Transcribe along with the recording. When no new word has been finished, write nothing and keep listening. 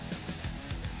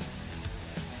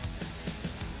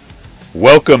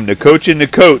Welcome to Coaching the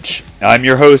Coach. I'm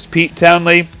your host, Pete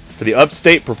Townley, for the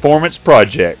Upstate Performance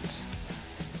Project.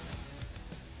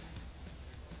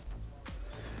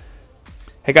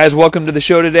 Hey guys, welcome to the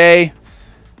show today.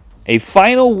 A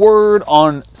final word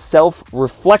on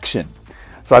self-reflection.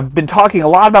 So I've been talking a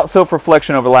lot about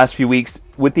self-reflection over the last few weeks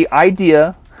with the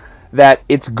idea that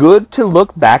it's good to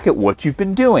look back at what you've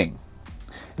been doing.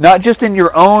 Not just in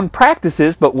your own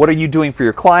practices, but what are you doing for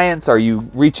your clients? Are you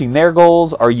reaching their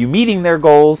goals? Are you meeting their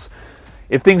goals?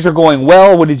 If things are going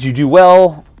well, what did you do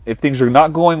well? If things are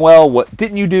not going well, what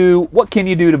didn't you do? What can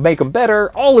you do to make them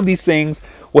better? All of these things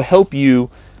will help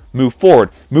you move forward.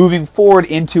 Moving forward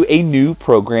into a new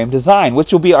program design,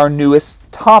 which will be our newest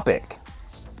topic.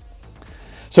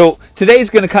 So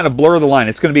today's going to kind of blur the line.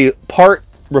 It's going to be part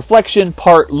reflection,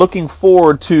 part looking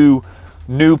forward to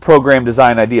new program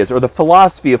design ideas, or the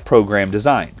philosophy of program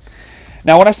design.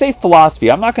 Now, when I say philosophy,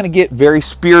 I'm not going to get very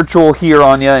spiritual here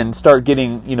on you and start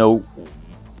getting,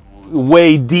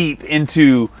 way deep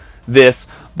into this,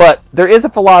 but there is a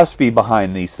philosophy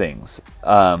behind these things.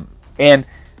 And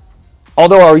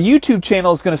although our YouTube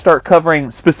channel is going to start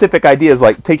covering specific ideas,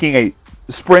 like taking a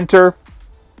sprinter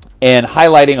and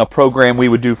highlighting a program we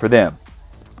would do for them,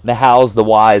 the hows, the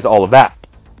whys, all of that.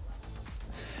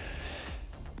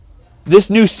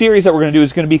 This new series that we're going to do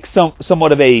is going to be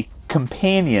somewhat of a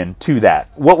companion to that.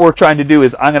 What we're trying to do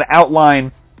is I'm going to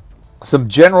outline some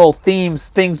general themes,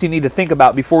 things you need to think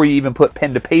about before you even put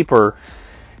pen to paper.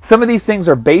 Some of these things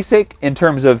are basic in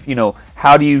terms of,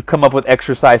 how do you come up with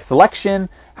exercise selection?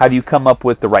 How do you come up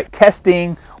with the right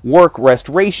testing, work-rest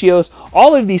ratios?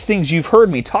 All of these things you've heard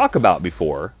me talk about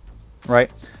before,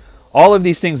 right? All of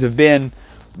these things have been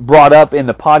brought up in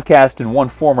the podcast in one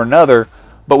form or another,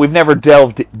 but we've never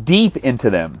delved deep into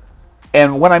them.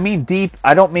 And when I mean deep,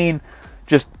 I don't mean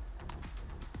just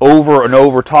over and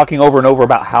over, talking over and over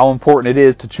about how important it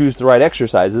is to choose the right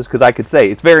exercises, because I could say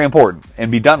it's very important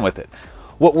and be done with it.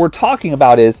 What we're talking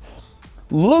about is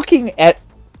looking at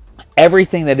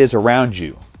everything that is around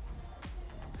you.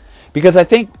 Because I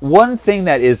think one thing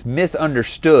that is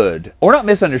misunderstood, or not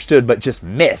misunderstood, but just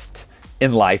missed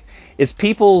in life, is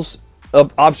people's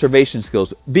observation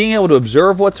skills, being able to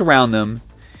observe what's around them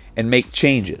and make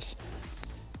changes.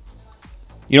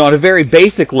 On a very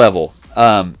basic level,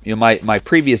 my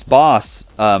previous boss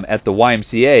at the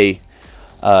YMCA,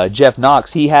 Jeff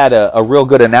Knox, he had a real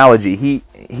good analogy.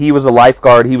 He was a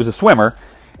lifeguard, he was a swimmer,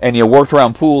 and worked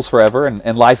around pools forever and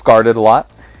lifeguarded a lot.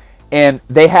 And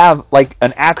they have like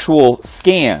an actual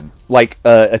scan, like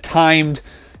a timed,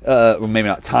 well maybe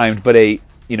not timed, but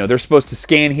they're supposed to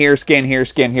scan here, scan here,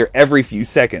 scan here every few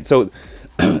seconds. So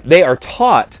they are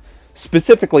taught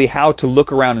specifically how to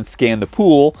look around and scan the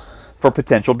pool for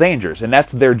potential dangers, and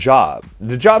that's their job.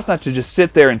 The job's not to just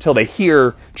sit there until they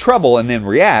hear trouble and then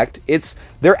react. It's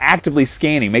they're actively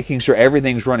scanning, making sure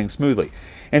everything's running smoothly.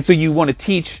 And so you want to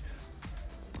teach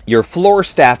your floor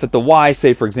staff at the Y,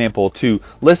 say for example, to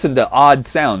listen to odd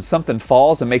sounds. Something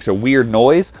falls and makes a weird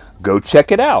noise. Go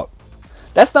check it out.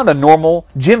 That's not a normal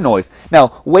gym noise.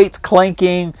 Now, weights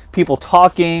clanking, people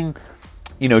talking,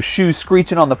 shoes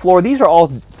screeching on the floor. These are all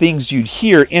things you'd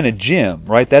hear in a gym,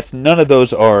 right? None of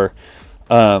those are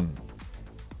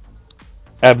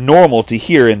abnormal to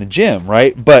hear in the gym,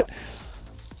 right? But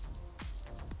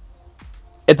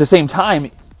at the same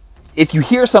time, if you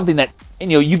hear something that,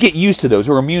 you get used to those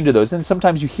or immune to those, and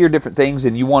sometimes you hear different things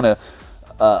and you want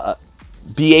to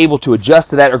be able to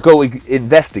adjust to that or go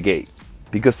investigate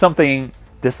because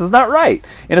this is not right.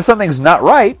 And if something's not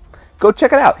right, go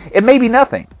check it out. It may be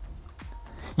nothing.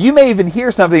 You may even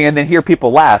hear something and then hear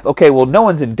people laugh. Okay, well, no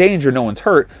one's in danger, no one's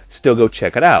hurt. Still go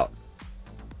check it out.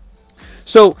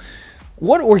 So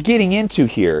what we're getting into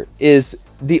here is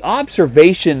the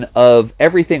observation of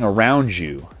everything around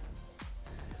you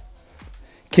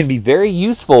can be very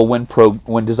useful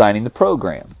when designing the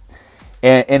program.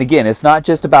 And again, it's not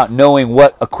just about knowing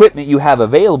what equipment you have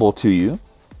available to you,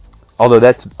 although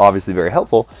that's obviously very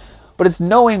helpful, but it's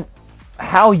knowing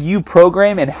how you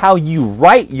program and how you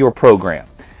write your program.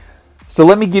 So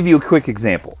let me give you a quick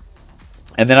example,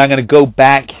 and then I'm going to go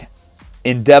back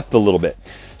in depth a little bit.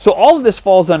 So all of this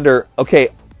falls under, okay,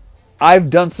 I've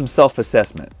done some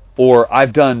self-assessment, or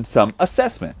I've done some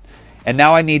assessment, and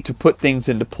now I need to put things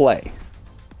into play.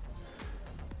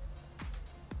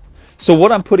 So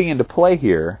what I'm putting into play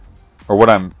here, or what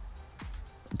I'm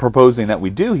proposing that we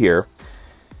do here,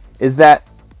 is that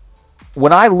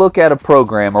when I look at a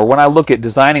program, or when I look at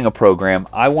designing a program,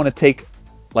 I want to take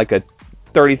like a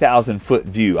 30,000 foot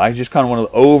view. I just kind of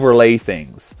want to overlay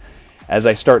things as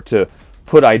I start to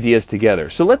put ideas together.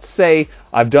 So let's say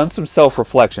I've done some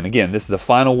self-reflection. Again, this is the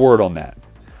final word on that.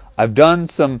 I've done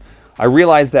some I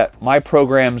realize that my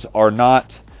programs are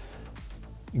not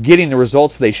getting the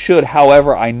results they should.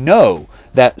 However, I know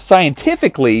that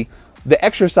scientifically the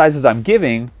exercises I'm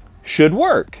giving should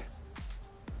work.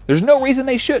 There's no reason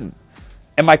they shouldn't.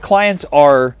 And my clients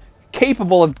are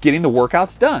capable of getting the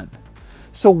workouts done.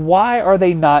 So why are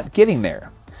they not getting there?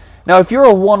 Now, if you're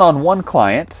a one-on-one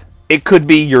client, it could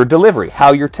be your delivery,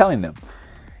 how you're telling them.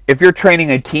 If you're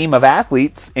training a team of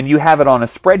athletes and you have it on a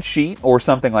spreadsheet or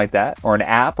something like that, or an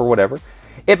app or whatever,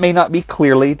 it may not be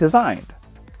clearly designed.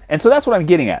 And so that's what I'm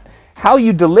getting at. How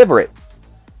you deliver it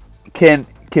can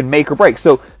make or break.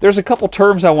 So there's a couple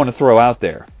terms I want to throw out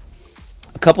there.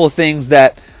 A couple of things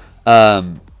that I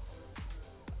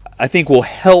think will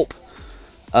help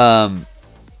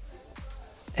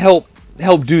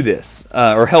do this,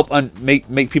 or help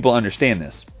make people understand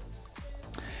this.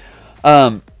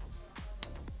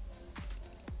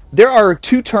 There are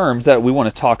two terms that we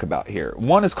want to talk about here.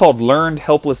 One is called learned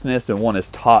helplessness, and one is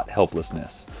taught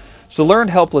helplessness. So learned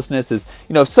helplessness is,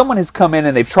 if someone has come in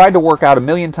and they've tried to work out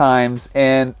 1,000,000 times,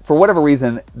 and for whatever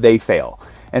reason they fail,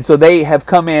 and so they have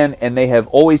come in and they have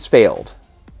always failed,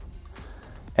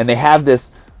 and they have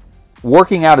this,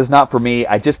 working out is not for me.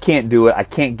 I just can't do it. I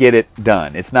can't get it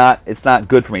done. It's not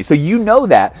good for me. So you know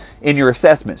that in your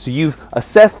assessment. So you've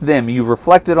assessed them. You've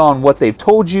reflected on what they've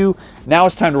told you. Now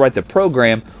it's time to write the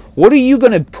program. What are you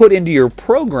going to put into your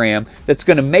program that's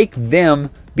going to make them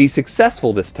be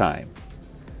successful this time?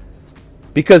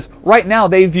 Because right now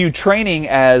they view training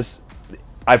as,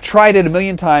 I've tried it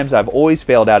 1,000,000 times. I've always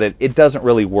failed at it. It doesn't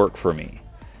really work for me.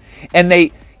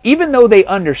 And even though they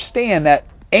understand that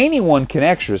anyone can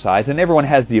exercise and everyone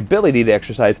has the ability to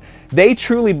exercise, they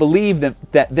truly believe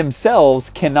that themselves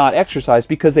cannot exercise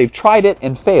because they've tried it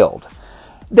and failed.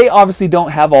 They obviously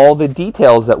don't have all the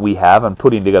details that we have on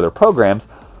putting together programs,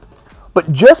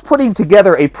 but just putting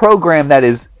together a program that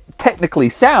is technically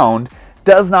sound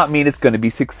does not mean it's going to be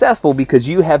successful, because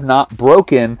you have not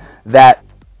broken that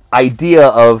idea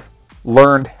of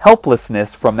learned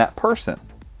helplessness from that person.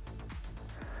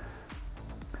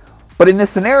 But in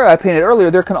this scenario I painted earlier,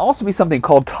 there can also be something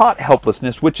called taught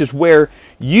helplessness, which is where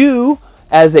you,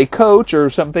 as a coach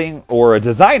or something, or a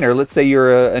designer, let's say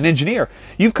you're an engineer,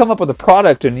 you've come up with a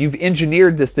product and you've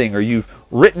engineered this thing, or you've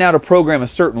written out a program a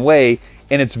certain way,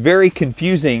 and it's very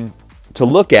confusing to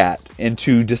look at and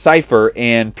to decipher,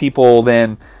 and people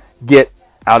then get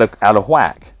out of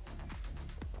whack.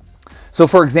 So,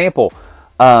 for example,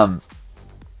 when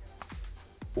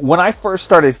I first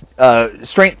started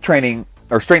strength training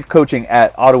or strength coaching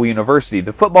at Ottawa University,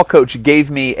 the football coach gave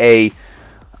me a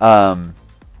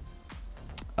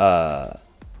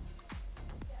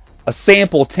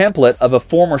sample template of a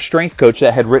former strength coach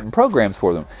that had written programs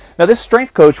for them. Now, this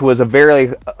strength coach was a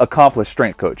very accomplished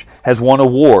strength coach, has won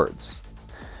awards.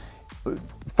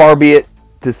 Far be it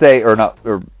to say,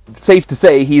 or safe to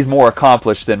say, he's more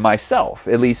accomplished than myself,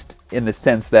 at least in the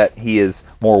sense that he is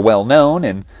more well known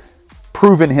and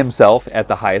proven himself at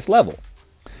the highest level.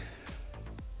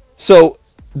 So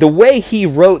the way he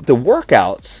wrote the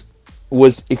workouts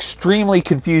was extremely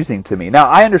confusing to me. Now,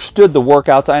 I understood the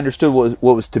workouts, I understood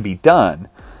what was to be done,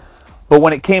 but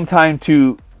when it came time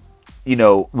to,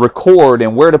 record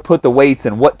and where to put the weights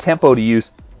and what tempo to use,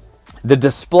 the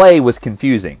display was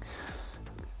confusing.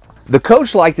 The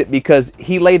coach liked it because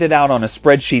he laid it out on a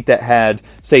spreadsheet that had,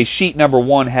 say, sheet number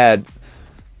 1 had,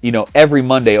 every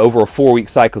Monday over a 4-week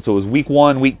cycle. So it was week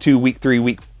 1, week 2, week 3,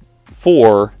 week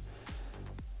 4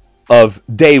 of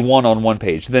day 1 on one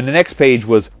page. Then the next page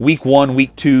was week 1,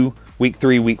 week 2, week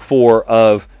 3, week 4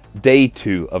 of day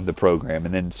 2 of the program,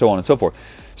 and then so on and so forth.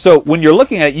 So when you're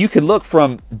looking at it, you can look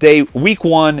from week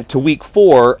 1 to week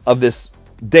 4 of this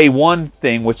day 1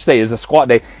 thing, which say is a squat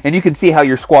day, and you can see how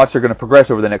your squats are going to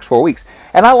progress over the next 4 weeks.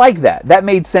 And I like that. That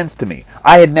made sense to me.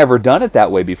 I had never done it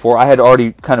that way before. I had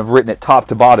already kind of written it top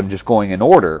to bottom, just going in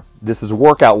order. This is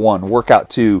workout 1, workout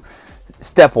 2,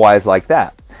 stepwise like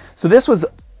that. So this was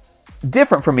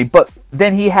different for me, but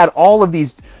then he had all of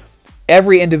these,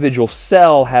 every individual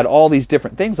cell had all these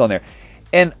different things on there.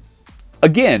 And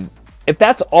again, if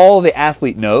that's all the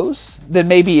athlete knows, then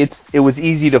maybe it was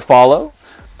easy to follow.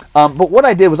 But what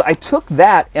I did was I took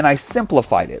that and I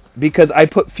simplified it, because I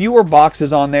put fewer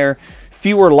boxes on there,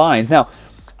 fewer lines. Now,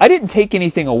 I didn't take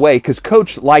anything away because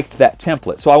Coach liked that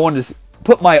template. So I wanted to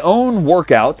put my own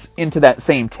workouts into that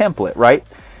same template, right?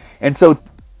 And so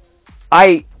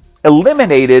I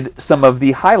eliminated some of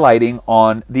the highlighting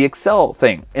on the Excel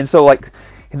thing. And so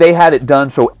they had it done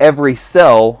so every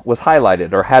cell was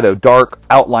highlighted or had a dark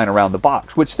outline around the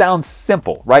box, which sounds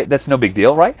simple, right? That's no big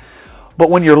deal, right? But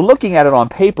when you're looking at it on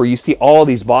paper, you see all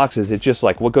these boxes. It's just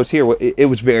like, what goes here? It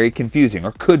was very confusing,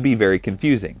 or could be very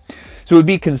confusing. So it would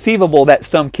be conceivable that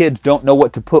some kids don't know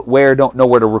what to put where, don't know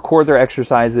where to record their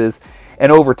exercises,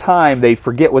 and over time they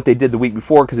forget what they did the week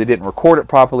before because they didn't record it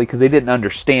properly because they didn't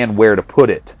understand where to put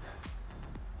it.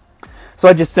 So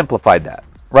I just simplified that,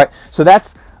 right? So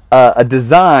that's a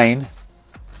design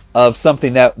of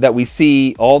something that we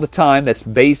see all the time that's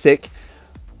basic,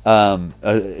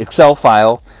 Excel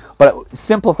file, but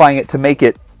simplifying it to make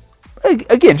it,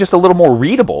 again, just a little more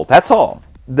readable. That's all.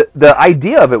 The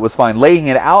idea of it was fine. Laying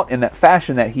it out in that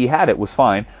fashion that he had it was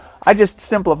fine. I just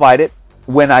simplified it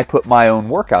when I put my own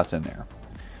workouts in there.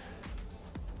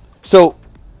 So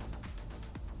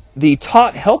the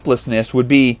taught helplessness would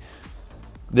be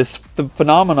this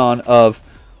phenomenon of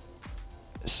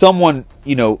someone,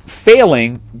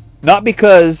 failing, not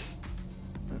because,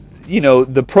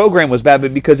 the program was bad,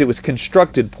 but because it was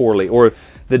constructed poorly or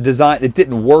the design, it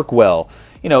didn't work well.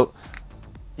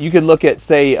 You could look at,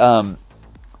 say,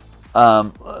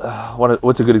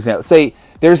 what's a good example? Say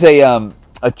there's a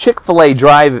Chick-fil-A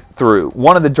drive-through,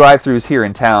 one of the drive-throughs here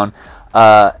in town.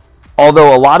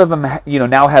 Although a lot of them,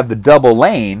 now have the double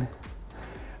lane,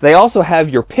 they also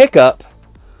have your pickup,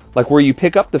 like where you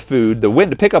pick up the food,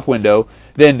 the pickup window,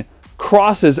 then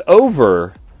crosses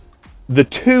over the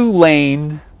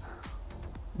 2-lane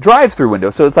drive-through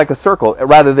window. So it's like a circle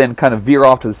rather than kind of veer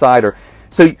off to the side.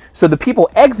 So the people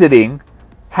exiting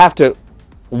have to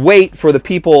wait for the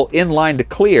people in line to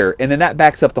clear, and then that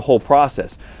backs up the whole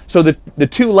process. So the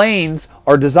 2 lanes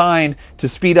are designed to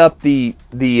speed up the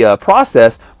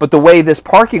process, but the way this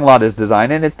parking lot is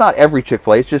designed, and it's not every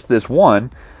Chick-fil-A, it's just this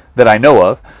one that I know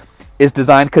of, is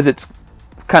designed because it's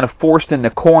kind of forced in the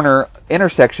corner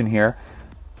intersection here.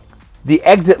 The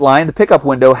exit line, the pickup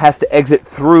window, has to exit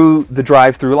through the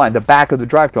drive-through line, the back of the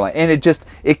drive-through line, and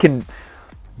it can,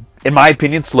 in my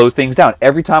opinion, slow things down.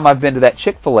 Every time I've been to that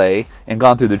Chick-fil-A and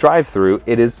gone through the drive-through,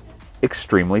 it is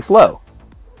extremely slow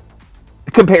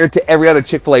compared to every other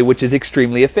Chick-fil-A, which is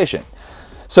extremely efficient.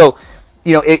 So,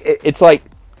 it's like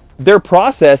their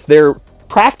process, their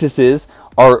practices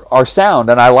are sound,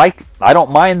 and I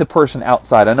don't mind the person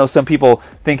outside. I know some people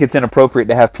think it's inappropriate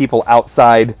to have people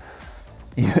outside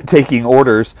taking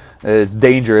orders. It's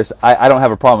dangerous. I don't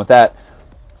have a problem with that.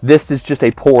 This is just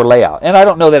a poor layout. And I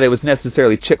don't know that it was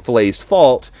necessarily Chick-fil-A's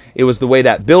fault. It was the way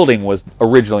that building was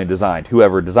originally designed,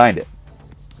 whoever designed it.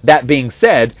 That being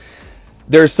said,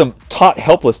 there's some taught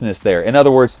helplessness there. In other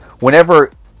words,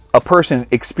 whenever a person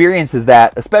experiences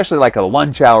that, especially like a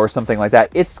lunch hour or something like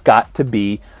that, it's got to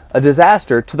be a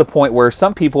disaster to the point where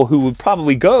some people who would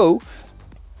probably go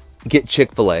get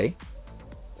Chick-fil-A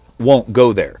won't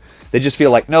go there. They just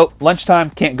feel like, nope,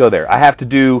 lunchtime, can't go there. I have to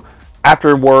do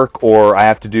after work, or I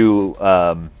have to do,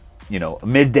 a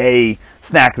midday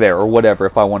snack there or whatever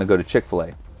if I want to go to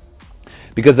Chick-fil-A.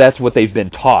 Because that's what they've been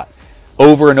taught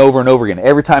over and over and over again.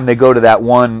 Every time they go to that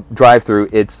one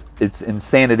drive-through, it's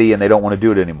insanity and they don't want to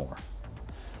do it anymore.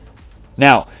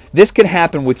 Now, this can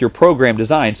happen with your program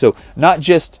design. So not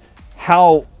just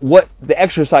what the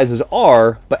exercises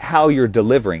are, but how you're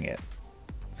delivering it.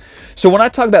 So when I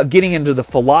talk about getting into the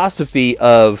philosophy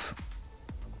of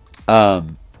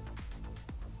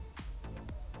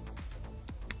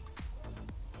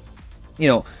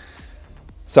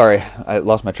sorry, I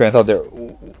lost my train of thought there.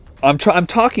 I'm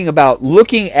talking about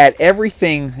looking at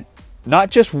everything,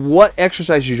 not just what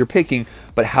exercises you're picking,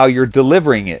 but how you're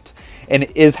delivering it. And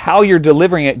is how you're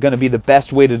delivering it going to be the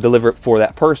best way to deliver it for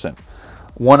that person?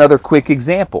 One other quick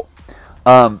example.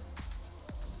 I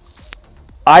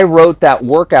wrote that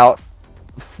workout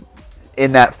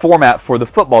in that format for the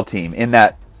football team, in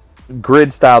that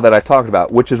grid style that I talked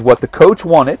about, which is what the coach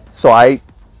wanted, so I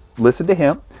listened to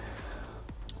him.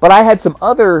 But I had some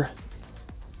other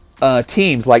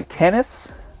teams, like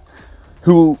tennis,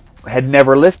 who had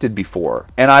never lifted before,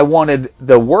 and I wanted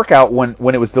the workout when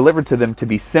it was delivered to them to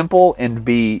be simple and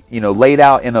be laid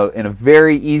out in a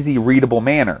very easy, readable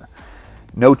manner.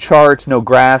 No charts, no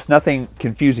graphs, nothing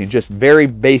confusing, just very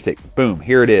basic. Boom,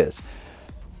 here it is.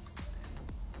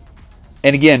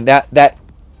 And again, that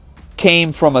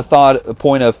came from a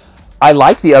point of, I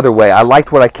like the other way. I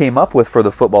liked what I came up with for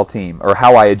the football team, or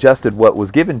how I adjusted what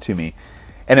was given to me.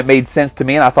 And it made sense to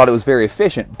me, and I thought it was very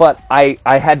efficient. But I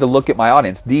had to look at my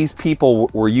audience. These people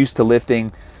were used to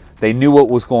lifting. They knew what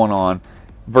was going on,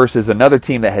 versus another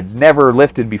team that had never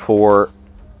lifted before.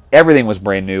 Everything was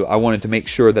brand new. I wanted to make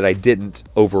sure that I didn't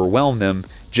overwhelm them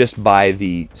just by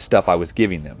the stuff I was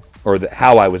giving them, or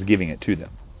how I was giving it to them.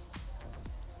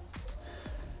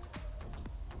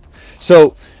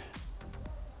 So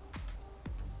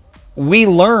we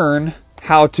learn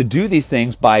how to do these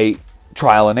things by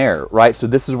trial and error, right? So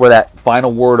this is where that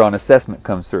final word on assessment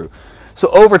comes through. So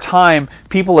over time,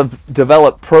 people have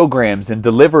developed programs and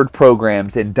delivered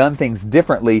programs and done things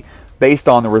differently based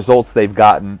on the results they've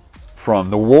gotten from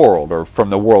the world, or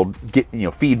from the world,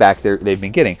 feedback they've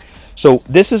been getting. So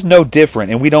this is no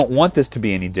different, and we don't want this to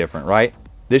be any different, right?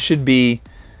 This should be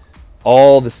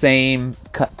all the same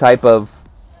type of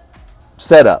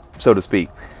setup, so to speak.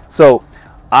 So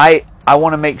I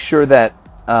want to make sure that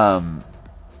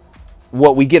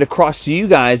what we get across to you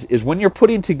guys is, when you're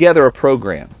putting together a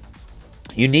program,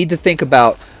 you need to think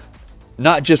about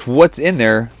not just what's in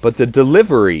there, but the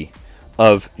delivery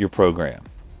of your program.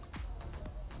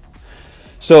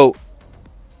 So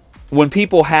when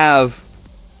people have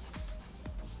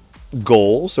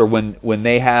goals, or when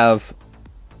they have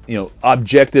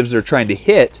objectives they're trying to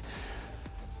hit,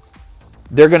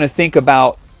 they're going to think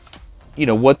about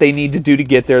what they need to do to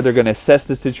get there. They're going to assess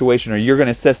the situation, or you're going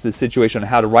to assess the situation on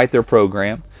how to write their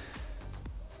program.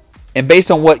 And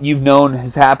based on what you've known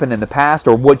has happened in the past,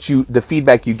 or the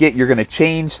feedback you get, you're going to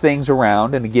change things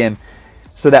around. And again,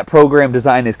 so that program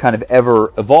design is kind of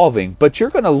ever evolving, but you're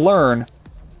going to learn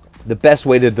the best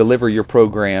way to deliver your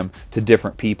program to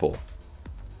different people.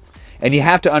 And you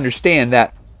have to understand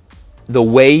that the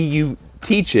way you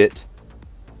teach it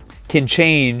can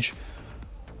change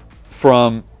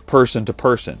from person to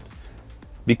person,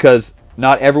 because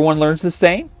not everyone learns the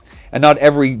same, and not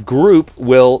every group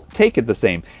will take it the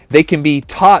same. They can be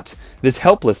taught this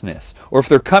helplessness, or if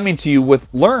they're coming to you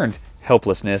with learned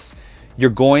helplessness, you're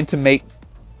going to make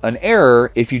an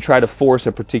error if you try to force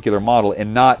a particular model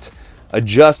and not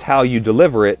adjust how you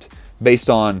deliver it based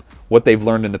on what they've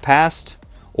learned in the past,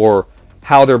 or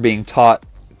how they're being taught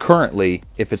currently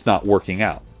if it's not working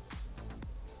out.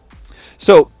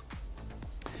 So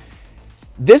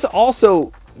this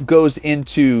also goes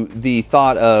into the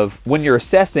thought of, when you're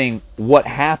assessing what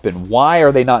happened, why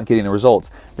are they not getting the results?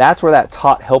 That's where that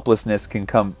taught helplessness can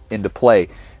come into play.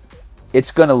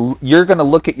 You're gonna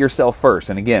look at yourself first.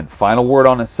 And again, final word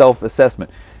on a self-assessment.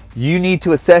 You need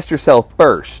to assess yourself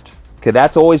first. Okay,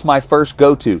 that's always my first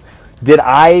go-to. Did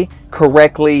I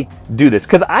correctly do this?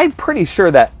 Because I'm pretty sure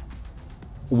that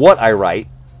what I write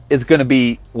is going to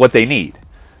be what they need,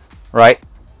 right?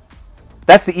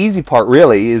 That's the easy part,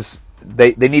 really, is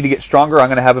they need to get stronger. I'm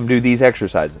going to have them do these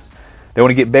exercises. They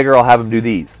want to get bigger. I'll have them do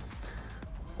these,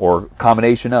 or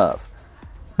combination of.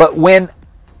 But when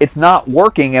it's not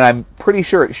working, and I'm pretty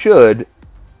sure it should,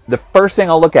 the first thing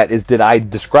I'll look at is, did I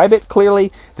describe it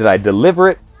clearly? Did I deliver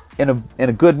it in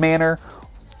a good manner?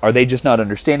 Are they just not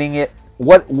understanding it?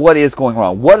 What is going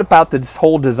wrong? What about this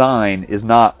whole design is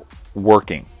not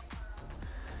working?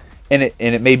 And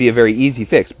it may be a very easy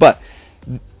fix, but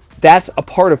that's a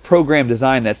part of program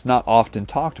design that's not often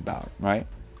talked about, right?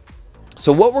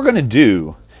 So what we're going to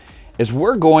do is,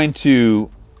 we're going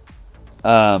to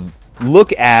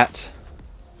look at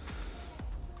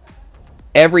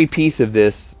every piece of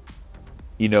this,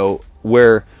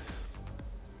 where,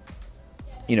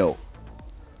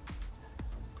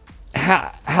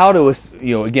 how to,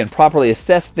 again, properly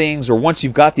assess things, or once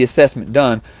you've got the assessment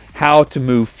done, how to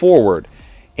move forward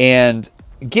and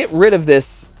get rid of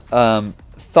this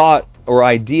thought or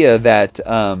idea that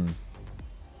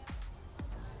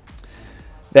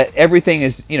that everything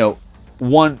is,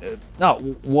 not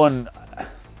one. I'm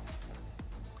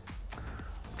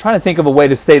trying to think of a way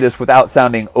to say this without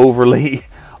sounding overly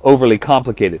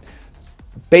complicated.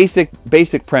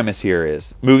 Basic premise here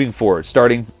is, moving forward,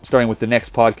 starting with the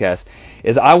next podcast,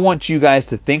 is I want you guys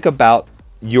to think about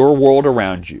your world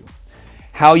around you,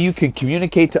 how you can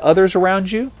communicate to others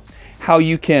around you, how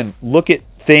you can look at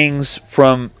things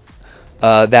from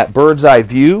that bird's eye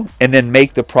view, and then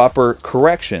make the proper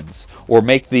corrections, or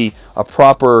make the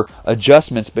proper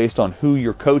adjustments based on who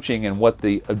you're coaching and what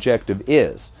the objective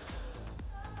is.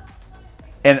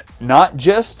 And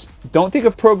don't think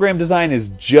of program design as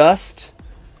just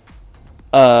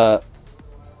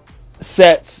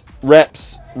sets,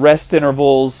 reps, rest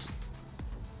intervals,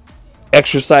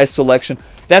 exercise selection.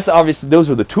 That's obviously, those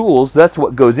are the tools. That's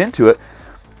what goes into it.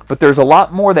 But there's a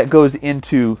lot more that goes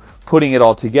into putting it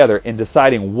all together and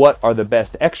deciding what are the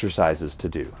best exercises to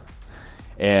do,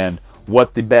 and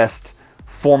what the best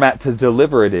format to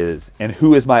deliver it is, and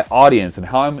who is my audience, and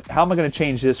how am I going to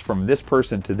change this from this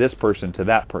person to this person to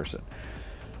that person.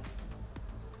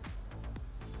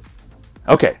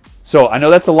 Okay, so I know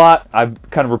that's a lot. I've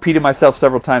kind of repeated myself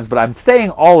several times, but I'm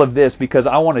saying all of this because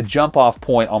I want to jump off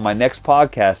point on my next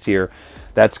podcast here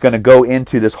that's going to go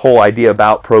into this whole idea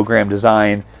about program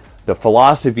design, the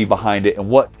philosophy behind it, and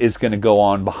what is going to go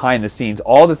on behind the scenes,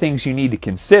 all the things you need to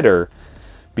consider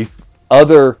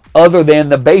other than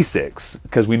the basics,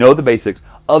 because we know the basics,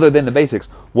 other than the basics,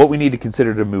 what we need to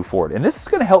consider to move forward. And this is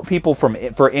going to help people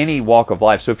for any walk of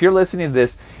life. So if you're listening to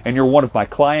this and you're one of my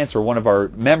clients or one of our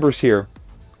members here,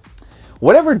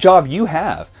 whatever job you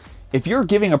have, if you're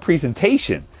giving a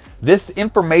presentation, this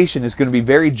information is going to be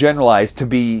very generalized to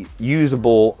be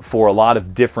usable for a lot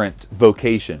of different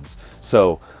vocations.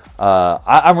 So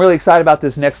I'm really excited about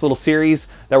this next little series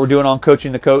that we're doing on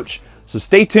Coaching the Coach. So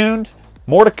stay tuned.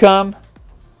 More to come.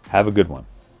 Have a good one.